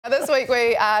This week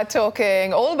we are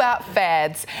talking all about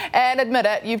fads, and admit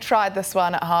it, you've tried this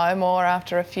one at home or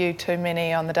after a few too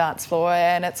many on the dance floor,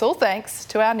 and it's all thanks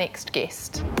to our next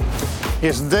guest.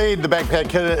 Yes, indeed, the backpack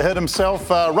hit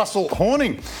himself, Russell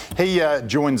Horning. He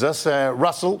joins us.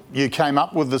 Russell, you came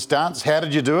up with this dance. How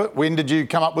did you do it? When did you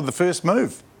come up with the first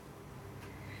move?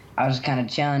 I was kind of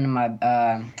chilling in my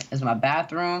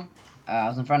bathroom. I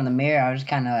was in front of the mirror. I was just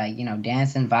kind of like,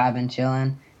 dancing, vibing,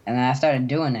 chilling. And then I started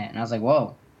doing it, and I was like,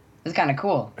 whoa, this is kind of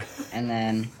cool. And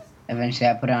then eventually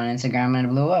I put it on Instagram and it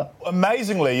blew up.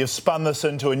 Amazingly, you've spun this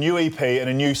into a new EP and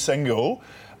a new single.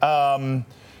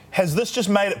 Has this just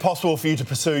made it possible for you to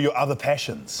pursue your other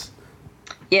passions?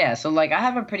 Yeah, so I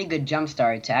have a pretty good jump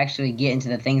start to actually get into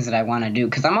the things that I want to do,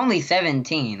 because I'm only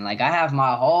 17. I have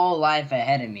my whole life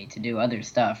ahead of me to do other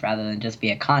stuff rather than just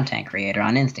be a content creator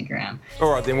on Instagram.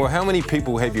 All right then, well, how many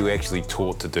people have you actually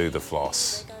taught to do the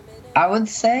floss? I would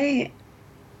say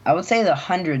the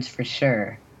hundreds for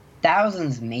sure.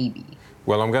 Thousands maybe.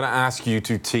 Well, I'm going to ask you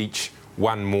to teach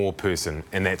one more person,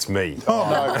 and that's me. Oh,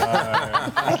 no.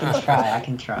 I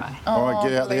can try. All right,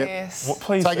 get out bless. there. Well,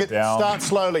 please Take sit it. down. Start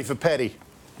slowly for Paddy.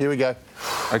 Here we go.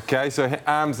 Okay, so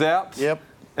arms out. Yep.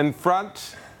 In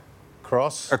front,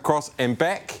 Cross. across and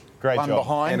back. Great One job.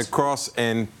 behind. And across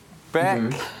and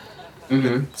back.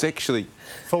 It's actually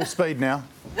Full speed now.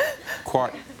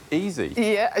 quite easy.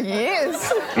 Yeah,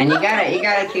 yes. And you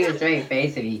gotta keep a straight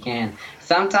face if you can.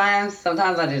 Sometimes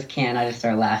I just can't. I just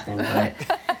start laughing. But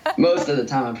most of the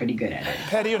time, I'm pretty good at it.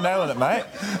 Paddy, you're nailing it, mate.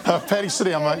 Paddy, sit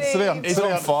down, mate. Sit down. He's sit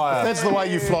on down. fire. If that's the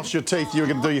way you floss your teeth, you're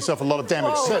going to do yourself a lot of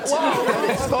damage. Sit.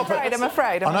 Paddy, stop it. I'm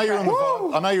afraid. I know you're in the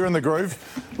vibe. I know you're in the groove.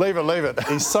 Leave it.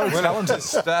 He's so talented.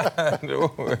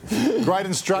 Great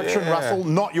instruction, Yeah. Russell.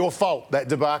 Not your fault, that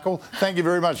debacle. Thank you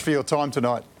very much for your time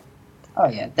tonight. Oh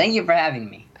yeah, thank you for having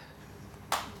me.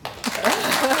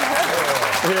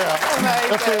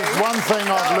 Yeah. If there's one thing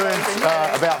I've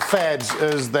learned about fads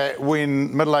is that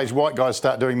when middle-aged white guys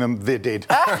start doing them, they're dead.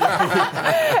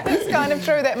 It's kind of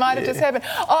true. That might have just happened.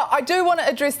 Oh, I do want to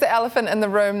address the elephant in the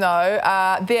room, though.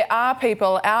 There are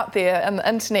people out there in the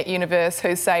internet universe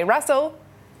who say Russell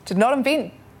did not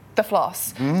invent the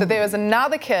floss. So there was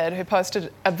another kid who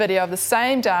posted a video of the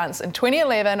same dance in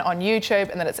 2011 on YouTube,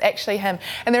 and that it's actually him.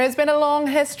 And there has been a long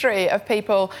history of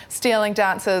people stealing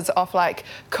dances off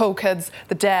cool kids.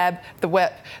 The dab, the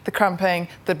whip, the crumping,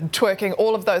 the twerking,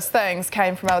 all of those things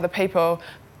came from other people.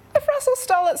 If Russell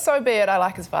stole it, so be it. I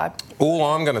like his vibe. All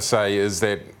I'm going to say is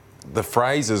that the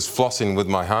phrase is flossing with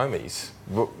my homies.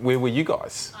 Where were you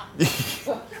guys?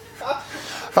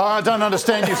 I don't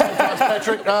understand you sometimes,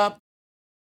 Patrick.